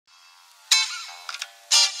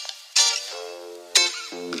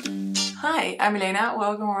Hi, I'm Milena,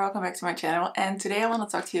 welcome or welcome back to my channel, and today I want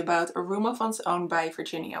to talk to you about A Room of One's Own by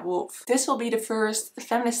Virginia Woolf. This will be the first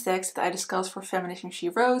feminist text that I discuss for Feminism She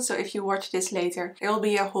Wrote, so if you watch this later, there will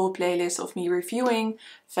be a whole playlist of me reviewing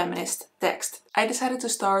feminist text. I decided to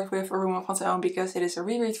start with A Room of One's Own because it is a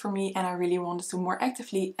reread for me and I really wanted to more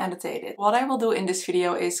actively annotate it. What I will do in this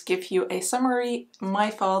video is give you a summary,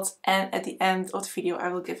 my thoughts, and at the end of the video I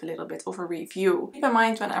will give a little bit of a review. Keep in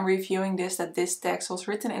mind when I'm reviewing this that this text was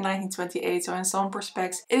written in 1928, so in some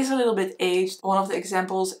respects it is a little bit aged. One of the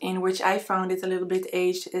examples in which I found it a little bit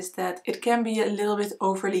aged is that it can be a little bit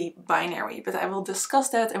overly binary, but I will discuss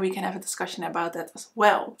that and we can have a discussion about that as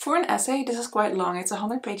well. For an essay, this is quite long, it's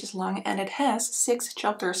 100 pages long and it has 6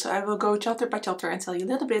 chapters, so I will go chapter by chapter and tell you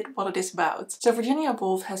a little bit what it is about. So Virginia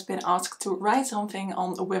Woolf has been asked to write something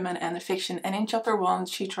on women and fiction, and in chapter 1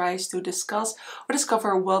 she tries to discuss or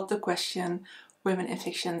discover what the question women in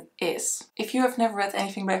fiction is. If you have never read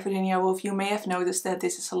anything by Virginia Woolf, you may have noticed that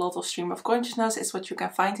this is a lot of stream of consciousness. It's what you can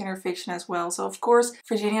find in her fiction as well. So of course,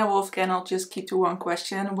 Virginia Woolf cannot just keep to one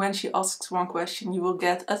question. When she asks one question, you will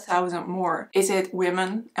get 1,000 more. Is it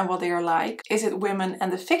women and what they are like? Is it women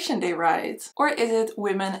and the fiction they write? Or is it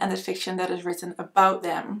women and the fiction that is written about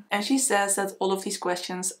them? And she says that all of these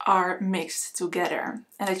questions are mixed together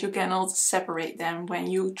and that you cannot separate them when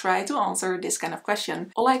you try to answer this kind of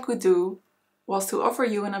question. All I could do was to offer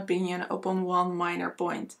you an opinion upon one minor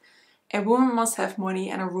point. A woman must have money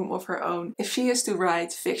and a room of her own if she is to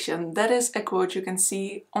write fiction. That is a quote you can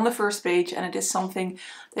see on the first page, and it is something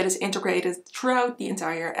that is integrated throughout the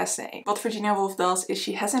entire essay. What Virginia Woolf does is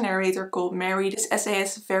she has a narrator called Mary. This essay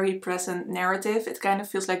has a very present narrative. It kind of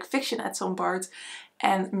feels like fiction at some parts.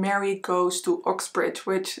 And Mary goes to Oxbridge,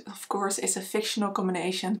 which of course is a fictional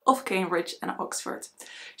combination of Cambridge and Oxford.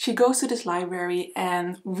 She goes to this library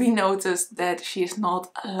and we notice that she is not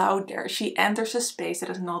allowed there. She enters a space that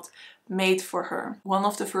is not made for her. One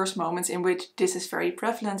of the first moments in which this is very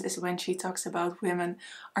prevalent is when she talks about women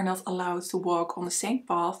are not allowed to walk on the same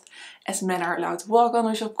path as men are allowed to walk on,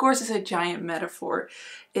 which of course is a giant metaphor.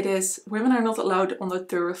 It is women are not allowed on the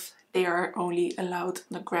turf, they are only allowed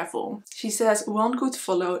on the gravel. She says one could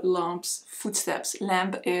follow Lamb's footsteps.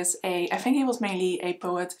 Lamb is I think he was mainly a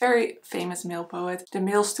poet, very famous male poet. The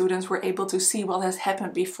male students were able to see what has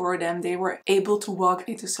happened before them. They were able to walk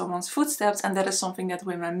into someone's footsteps, and that is something that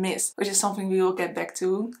women miss, which is something we will get back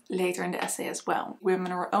to later in the essay as well.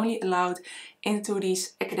 Women were only allowed into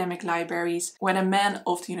these academic libraries when a man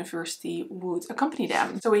of the university would accompany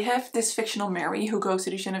them. So we have this fictional Mary who goes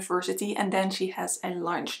to this university and then she has a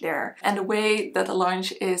lunch there. And the way that the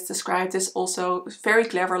lunch is described is also very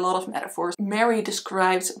clever, a lot of metaphors. Mary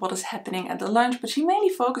describes what is happening at the lunch, but she mainly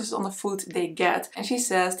focuses on the food they get. And she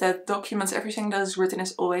says that documents, everything that is written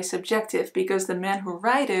is always subjective because the men who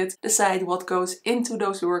write it decide what goes into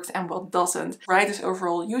those works and what doesn't. Writers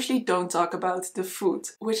overall usually don't talk about the food,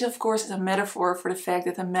 which of course is a metaphor for the fact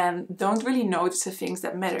that the men don't really notice the things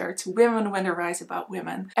that matter to women when they write about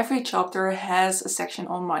women. Every chapter has a section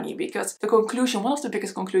on money because the conclusion, one of the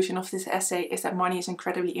biggest conclusions of this essay is that money is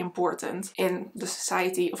incredibly important in the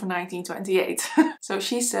society of 1928. So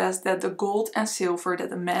she says that the gold and silver that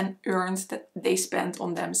the men earned, that they spent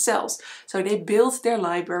on themselves. So they built their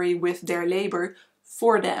library with their labor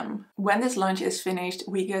for them. When this lunch is finished,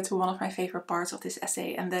 we get to one of my favorite parts of this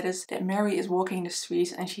essay, and that is that Mary is walking the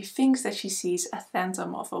streets and she thinks that she sees a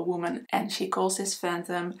phantom of a woman, and she calls this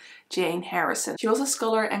phantom Jane Harrison. She was a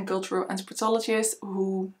scholar and cultural anthropologist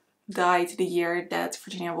who died the year that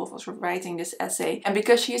Virginia Woolf was writing this essay. And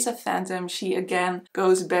because she is a phantom, she again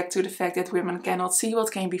goes back to the fact that women cannot see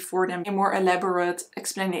what came before them. A more elaborate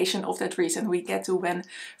explanation of that reason we get to when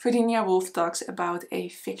Virginia Woolf talks about a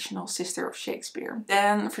fictional sister of Shakespeare.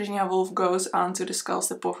 Then Virginia Woolf goes on to discuss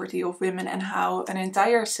the poverty of women and how an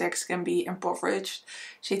entire sex can be impoverished.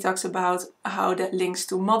 She talks about how that links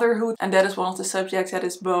to motherhood, and that is one of the subjects that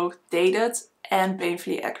is both dated and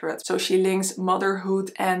painfully accurate. So she links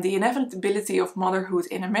motherhood and the inevitability of motherhood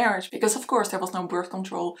in a marriage, because of course there was no birth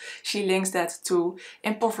control. She links that to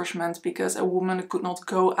impoverishment because a woman could not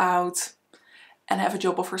go out and have a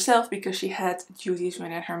job of herself because she had duties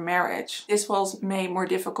within her marriage. This was made more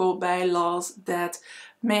difficult by laws that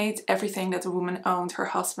made everything that a woman owned her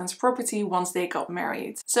husband's property once they got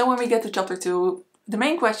married. So when we get to chapter 2, the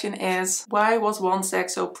main question is, why was one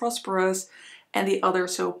sex so prosperous and the other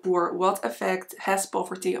so poor. What effect has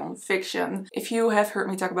poverty on fiction? If you have heard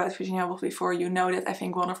me talk about Virginia Woolf before, you know that I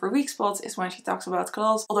think one of her weak spots is when she talks about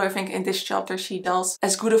class, although I think in this chapter she does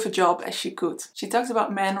as good of a job as she could. She talks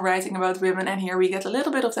about men writing about women, and here we get a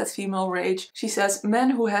little bit of that female rage. She says,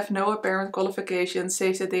 men who have no apparent qualification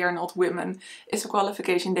save that they are not women is a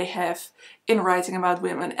qualification they have in writing about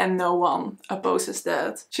women, and no one opposes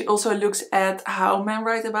that. She also looks at how men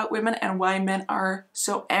write about women and why men are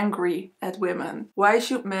so angry at women. Why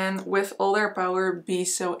should men with all their power be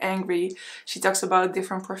so angry? She talks about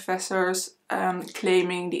different professors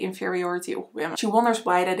claiming the inferiority of women. She wonders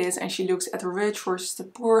why that is, and she looks at the rich versus the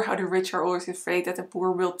poor, how the rich are always afraid that the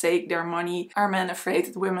poor will take their money. Are men afraid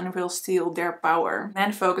that women will steal their power?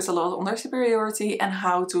 Men focus a lot on their superiority and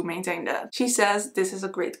how to maintain that. She says, this is a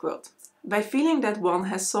great quote, "By feeling that one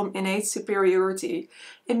has some innate superiority,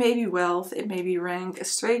 it may be wealth, it may be rank, a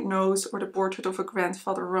straight nose, or the portrait of a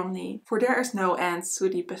grandfather Romney, for there is no end to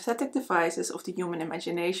the pathetic devices of the human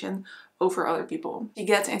imagination over other people." She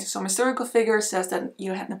gets into some historical figures, says that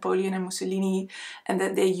you had Napoleon and Mussolini, and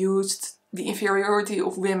that they used the inferiority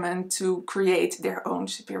of women to create their own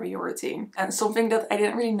superiority. And something that I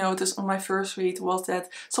didn't really notice on my first read was that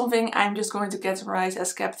something I'm just going to categorize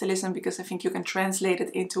as capitalism, because I think you can translate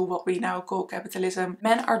it into what we now call capitalism.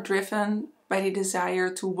 Men are driven by the desire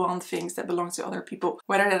to want things that belong to other people,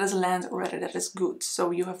 whether that is land or whether that is goods.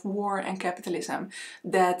 So you have war and capitalism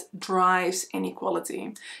that drives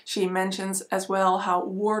inequality. She mentions as well how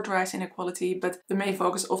war drives inequality, but the main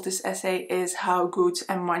focus of this essay is how goods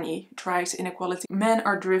and money drives inequality. Men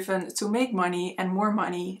are driven to make money and more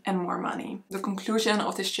money and more money. The conclusion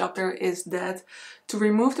of this chapter is that to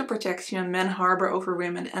remove the protection men harbor over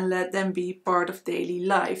women and let them be part of daily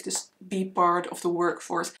life, just be part of the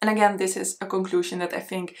workforce. And again, this is a conclusion that I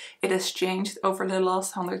think it has changed over the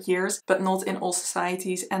last 100 years, but not in all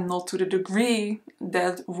societies and not to the degree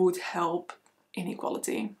that would help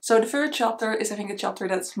inequality. So the third chapter is, I think, the chapter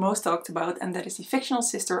that's most talked about, and that is the fictional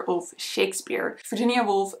sister of Shakespeare. Virginia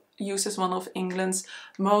Woolf uses one of England's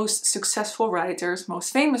most successful writers,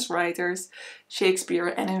 most famous writers, Shakespeare,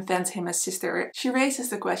 and invents him as sister. She raises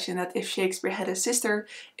the question that if Shakespeare had a sister,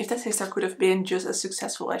 if that sister could have been just as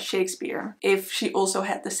successful as Shakespeare, if she also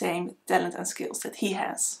had the same talent and skills that he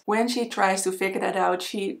has. When she tries to figure that out,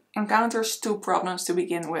 she encounters two problems to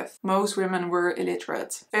begin with. Most women were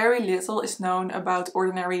illiterate. Very little is known about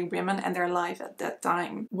ordinary women and their life at that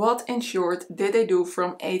time. What, in short, did they do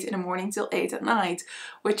from 8 in the morning till 8 at night?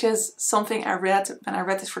 Which is something I read when I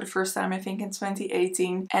read this for the first time, I think in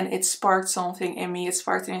 2018, and it sparked something in me, it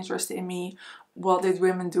sparked an interest in me. What did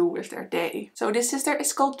women do with their day? So this sister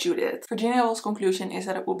is called Judith. Virginia Woolf's conclusion is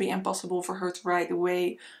that it would be impossible for her to write the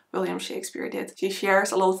way William Shakespeare did. She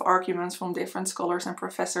shares a lot of arguments from different scholars and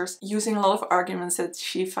professors, using a lot of arguments that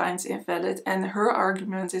she finds invalid, and her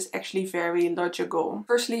argument is actually very logical.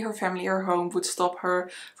 Firstly, her family or home would stop her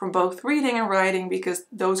from both reading and writing because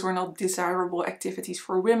those were not desirable activities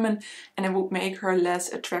for women, and it would make her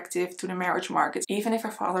less attractive to the marriage market. Even if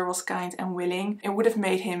her father was kind and willing, it would have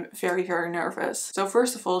made him very, very nervous. So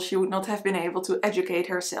first of all, she would not have been able to educate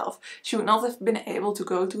herself. She would not have been able to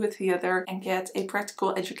go to a theater and get a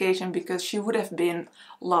practical education because she would have been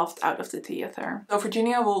laughed out of the theater. So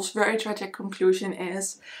Virginia Woolf's very tragic conclusion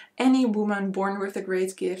is, any woman born with a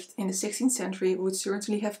great gift in the 16th century would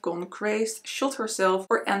certainly have gone crazed, shot herself,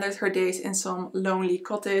 or ended her days in some lonely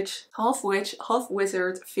cottage, half witch, half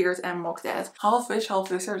wizard, feared and mocked at. Half witch,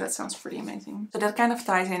 half wizard, that sounds pretty amazing. So that kind of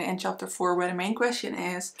ties in chapter 4, where the main question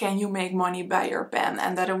is, can you make money by your pen?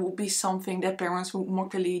 And that it would be something that parents would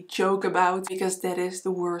mockingly joke about, because that is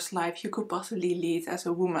the worst life you could possibly lead as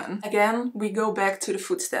a woman. Again, we go back to the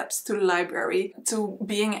footsteps, to the library, to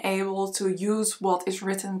being able to use what is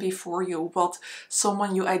written before you, what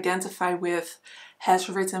someone you identify with has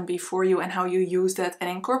written before you, and how you use that and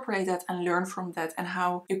incorporate that and learn from that, and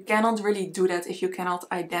how you cannot really do that if you cannot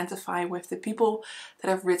identify with the people that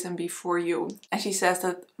have written before you. And she says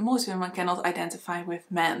that most women cannot identify with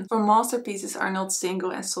men. For masterpieces are not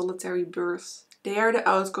single and solitary births. They are the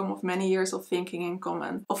outcome of many years of thinking in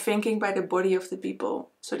common, of thinking by the body of the people,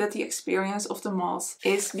 so that the experience of the mass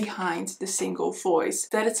is behind the single voice.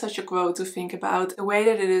 That is such a quote to think about. The way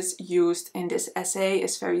that it is used in this essay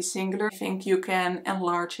is very singular. I think you can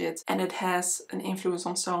enlarge it, and it has an influence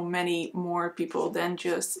on so many more people than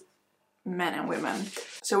just men and women.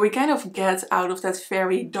 So we kind of get out of that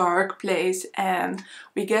very dark place and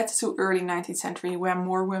we get to early 19th century when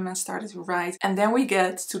more women started to write, and then we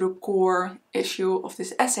get to the core issue of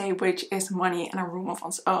this essay, which is money and a room of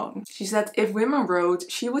one's own. She said if women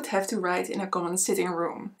wrote, she would have to write in a common sitting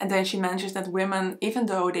room. And then she mentions that women, even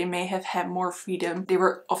though they may have had more freedom, they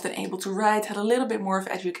were often able to write, had a little bit more of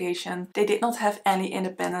education. They did not have any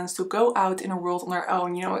independence to go out in a world on their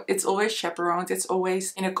own. You know, it's always chaperoned, it's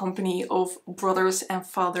always in a company of brothers and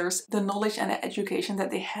fathers. The knowledge and the education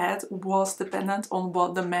that they had was dependent on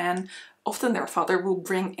what the man, often their father, would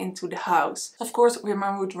bring into the house. Of course,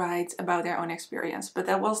 women would write about their own experience, but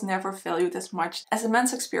that was never valued as much as a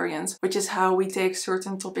man's experience, which is how we take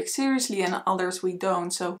certain topics seriously and others we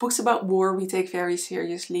don't. So books about war we take very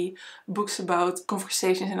seriously, books about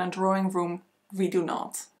conversations in a drawing room we do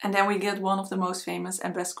not. And then we get one of the most famous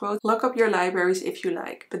and best quotes: "Lock up your libraries if you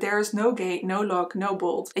like, but there is no gate, no lock, no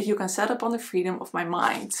bolt that you can set upon the freedom of my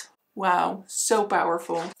mind." Wow, so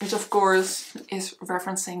powerful. Which of course is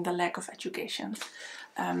referencing the lack of education.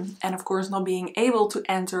 And of course not being able to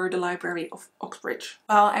enter the Library of Oxbridge.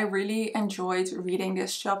 While I really enjoyed reading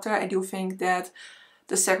this chapter, I do think that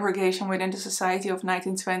the segregation within the society of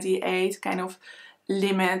 1928 kind of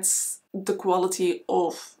limits the quality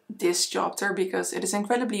of this chapter, because it is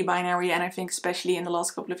incredibly binary, and I think especially in the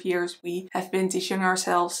last couple of years we have been teaching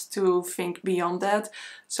ourselves to think beyond that.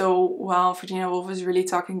 So while Virginia Woolf is really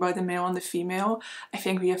talking about the male and the female, I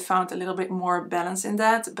think we have found a little bit more balance in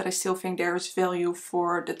that, but I still think there is value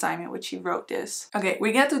for the time in which she wrote this. Okay,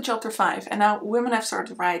 we get to chapter 5 and now women have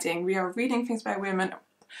started writing. We are reading things by women.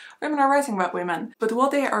 Women are writing about women, but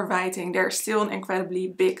what they are writing, there's still an incredibly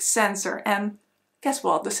big censor, and guess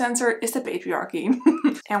what? The censor is the patriarchy.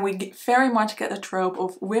 And we very much get a trope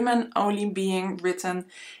of women only being written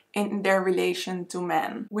in their relation to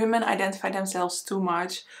men. Women identify themselves too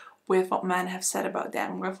much with what men have said about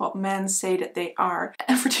them, with what men say that they are.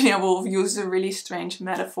 And Virginia Woolf uses a really strange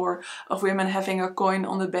metaphor of women having a coin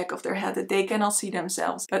on the back of their head that they cannot see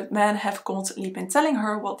themselves. But men have constantly been telling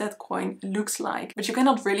her what that coin looks like. But you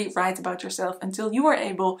cannot really write about yourself until you are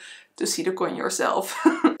able to see the coin yourself.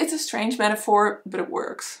 It's a strange metaphor, but it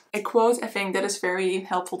works. A quote I think that is very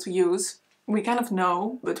helpful to use. We kind of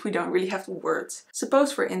know, but we don't really have the words.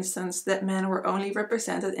 Suppose, for instance, that men were only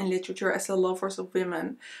represented in literature as the lovers of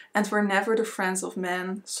women, and were never the friends of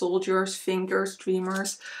men, soldiers, thinkers,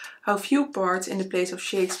 dreamers. How few parts in the place of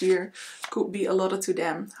Shakespeare could be allotted to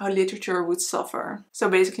them, how literature would suffer. So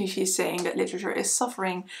basically she's saying that literature is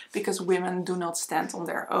suffering because women do not stand on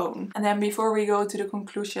their own. And then before we go to the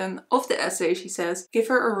conclusion of the essay, she says, give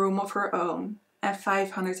her a room of her own and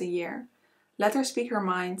 500 a year. Let her speak her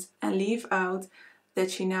mind and leave out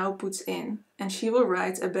that she now puts in, and she will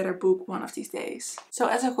write a better book one of these days. So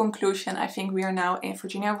as a conclusion, I think we are now in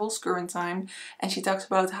Virginia Woolf's current time, and she talks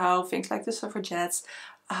about how things like the suffragettes,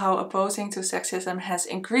 how opposing to sexism has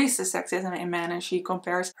increased the sexism in men, and she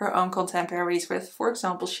compares her own contemporaries with, for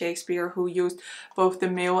example, Shakespeare, who used both the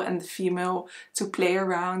male and the female to play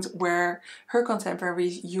around, where her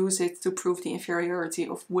contemporaries use it to prove the inferiority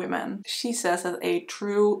of women. She says that a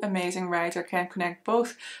true amazing writer can connect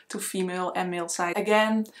both to female and male side.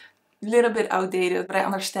 Again, little bit outdated, but I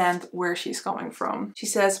understand where she's coming from. She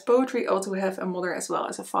says poetry ought to have a mother as well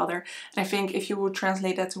as a father. And I think if you would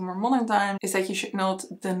translate that to more modern time, is that you should not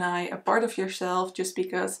deny a part of yourself just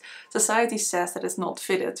because society says that it's not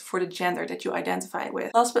fitted for the gender that you identify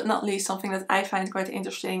with. Last but not least, something that I find quite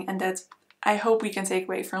interesting and that I hope we can take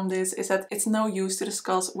away from this is that it's no use to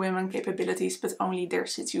discuss women's capabilities, but only their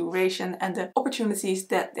situation and the opportunities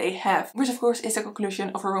that they have. Which of course is the conclusion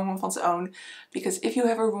of A Room of One's Own. Because if you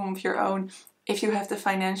have a room of your own, if you have the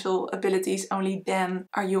financial abilities, only then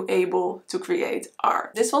are you able to create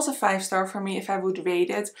art. This was a 5-star for me if I would rate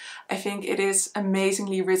it. I think it is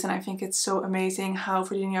amazingly written. I think it's so amazing how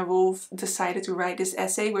Virginia Woolf decided to write this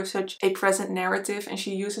essay with such a present narrative, and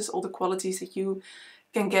she uses all the qualities that you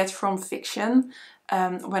can get from fiction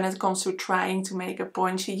when it comes to trying to make a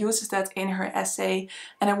point. She uses that in her essay,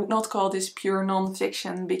 and I would not call this pure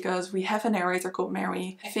non-fiction because we have a narrator called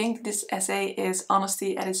Mary. I think this essay is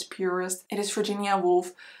honesty at its purest. It is Virginia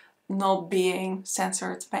Woolf not being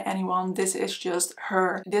censored by anyone. This is just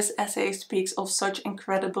her. This essay speaks of such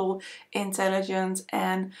incredible intelligence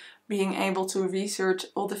and being able to research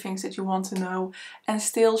all the things that you want to know, and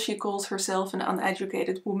still she calls herself an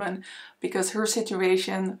uneducated woman because her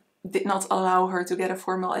situation did not allow her to get a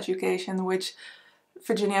formal education, which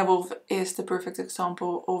Virginia Woolf is the perfect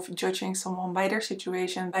example of judging someone by their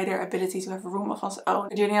situation, by their ability to have a room of one's own.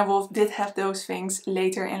 Virginia Woolf did have those things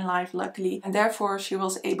later in life, luckily, and therefore she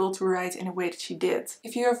was able to write in a way that she did.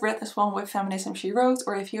 If you have read this one with Feminism She Wrote,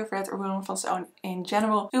 or if you have read A Room of One's Own in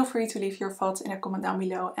general, feel free to leave your thoughts in a comment down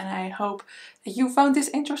below, and I hope that you found this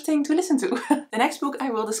interesting to listen to. The next book I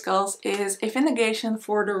will discuss is A Vindication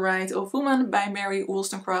for the Right of Woman by Mary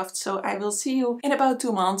Wollstonecraft, so I will see you in about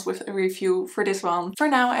 2 months with a review for this one. For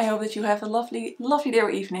now, I hope that you have a lovely day or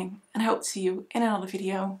evening, and I hope to see you in another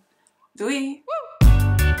video. Doei!